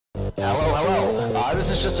Hello. This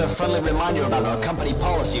is just a friendly reminder about our company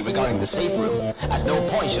policy regarding the safe room. At no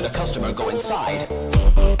point should a customer go inside.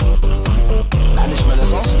 Management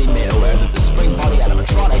has also been made aware that the spring body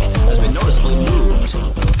animatronic has been noticeably moved.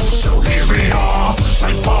 So here we are,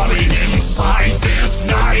 my body inside this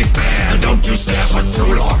nightmare. Don't you stare for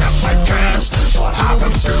too long at my guess. What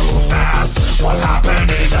happened too fast? What happened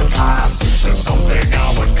in the past? There's something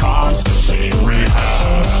I would constantly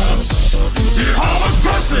rehearse. I'm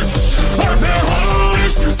aggressive, I'm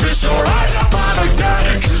paralyzed. Fist your eyes up, I'm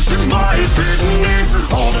organic. Your mind is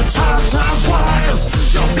beneath all the time wires.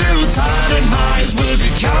 Your mutated minds will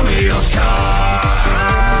become your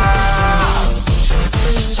cars.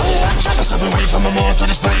 So I try myself away from a more to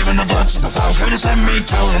display when the blood's in the foul. Could have sent me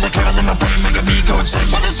down in the curl in my brain, making me go insane.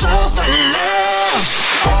 But it's all still left.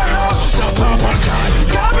 Fire, the purple guy.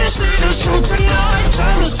 Got me see the show tonight.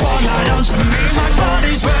 Turn the spotlight onto me. My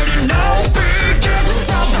body's ready now. Begin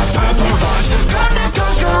down the purple light. Gonna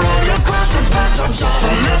conquer all your craft and phantoms. All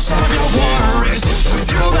the less of your worries. So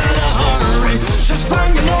you better hurry. Just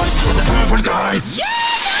bang the noise for the purple guy. Yeah!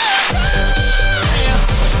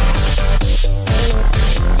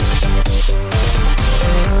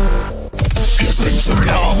 It's been too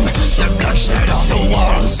long, the bloodshed on the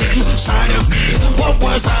walls inside of me. What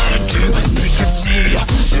was I to do? We could see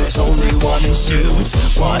there's only one suit.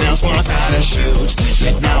 What else was I to shoot?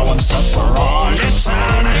 Yet now I'm stuck for all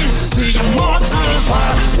eternity. The immortal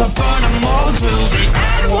fire, the burn them all till the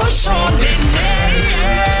end was surely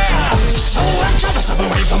near. So I try myself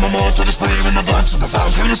away from a more to display when the blood's in the foul.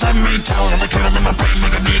 Couldn't send me down and the curl in my brain,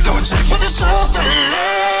 making me go insane. But the soul's still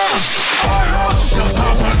left. Fire, the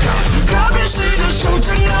purple gun. Got me see the show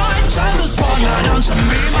tonight. Turn the spotlight onto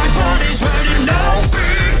me. My body's ready now.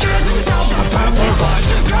 Begin down the purple light.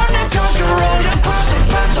 Gonna conquer all your craft and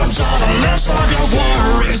phantoms. All the less of your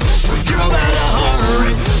worries. So you better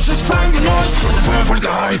hurry. Just bang the noise for the purple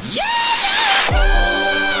guy. Yeah!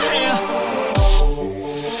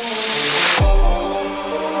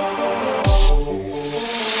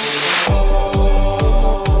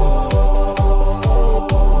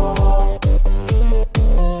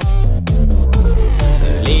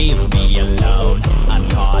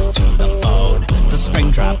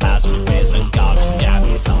 Springtrap has risen, god damn,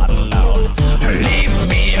 he's not alone. Leave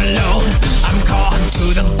me alone, I'm caught to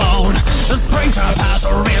the bone. The Springtrap has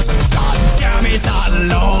risen, god damn, he's not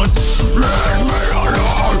alone. Leave me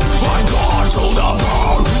alone, I'm caught to the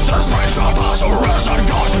bone. The Springtrap has risen,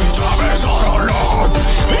 god damn, he's not alone.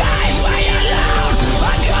 Leave me alone,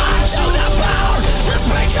 I'm caught to the bone. The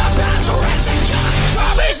Springtrap has risen.